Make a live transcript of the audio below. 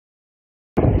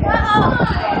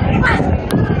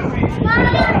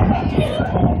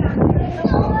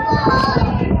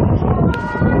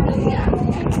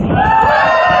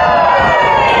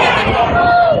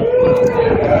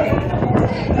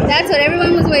That's what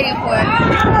everyone was waiting for.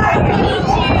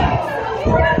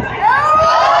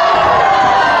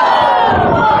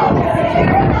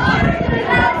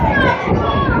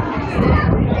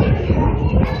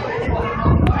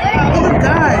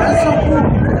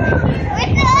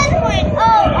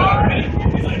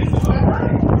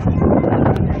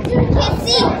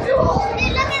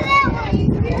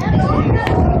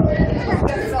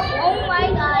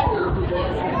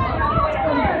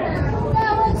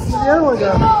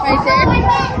 Right there.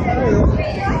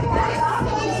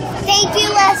 Thank you,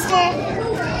 Lester.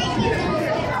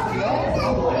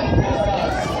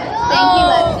 Thank you,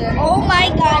 Lester. Oh my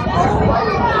God.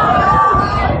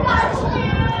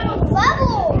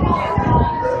 Bubble.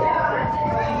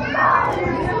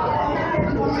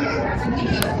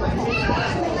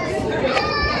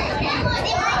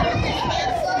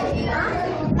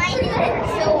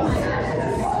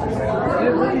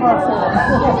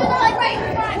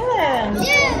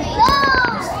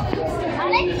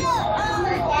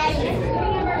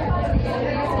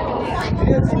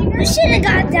 We should have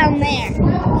got down there.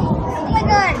 Oh my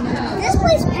God, this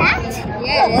place packed?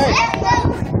 Yeah, it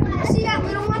is. See that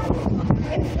little one?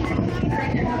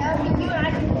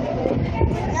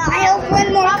 I hope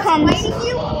one more comes.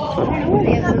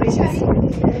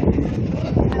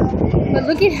 But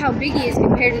look at how big he is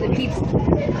compared to the people.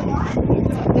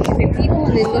 Look at the people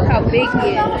and then look how big he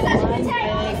is.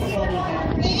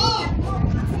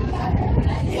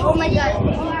 Oh my God.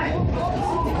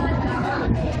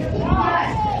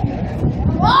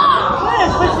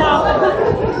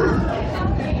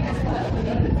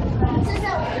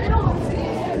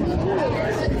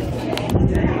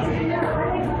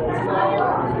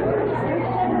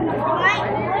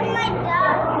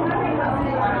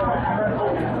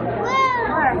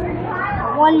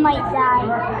 One might die.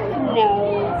 No.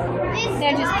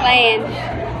 They're just playing.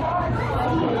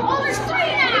 Oh, there's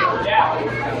three now!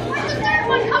 Where's the third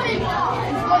one coming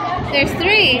from? There's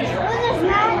three.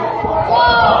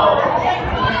 Whoa!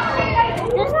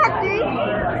 There's not three.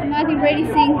 I think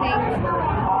Brady's seeing things.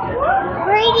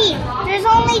 Brady, there's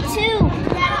only two.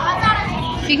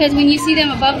 Because when you see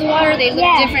them above the water, they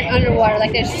look different underwater.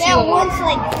 Like there's two Yeah, of them. one's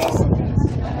like this.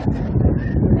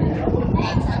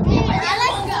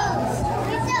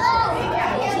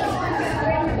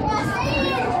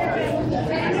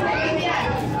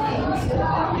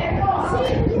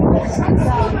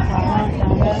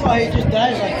 Oh, he just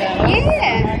dies like that.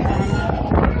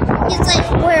 Yeah. It's like,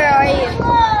 where are you?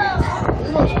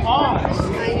 Look at those paws.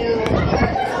 I know.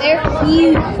 They're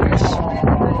huge.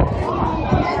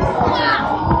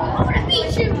 Wow! I'm gonna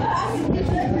beat you!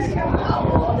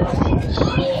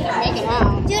 Make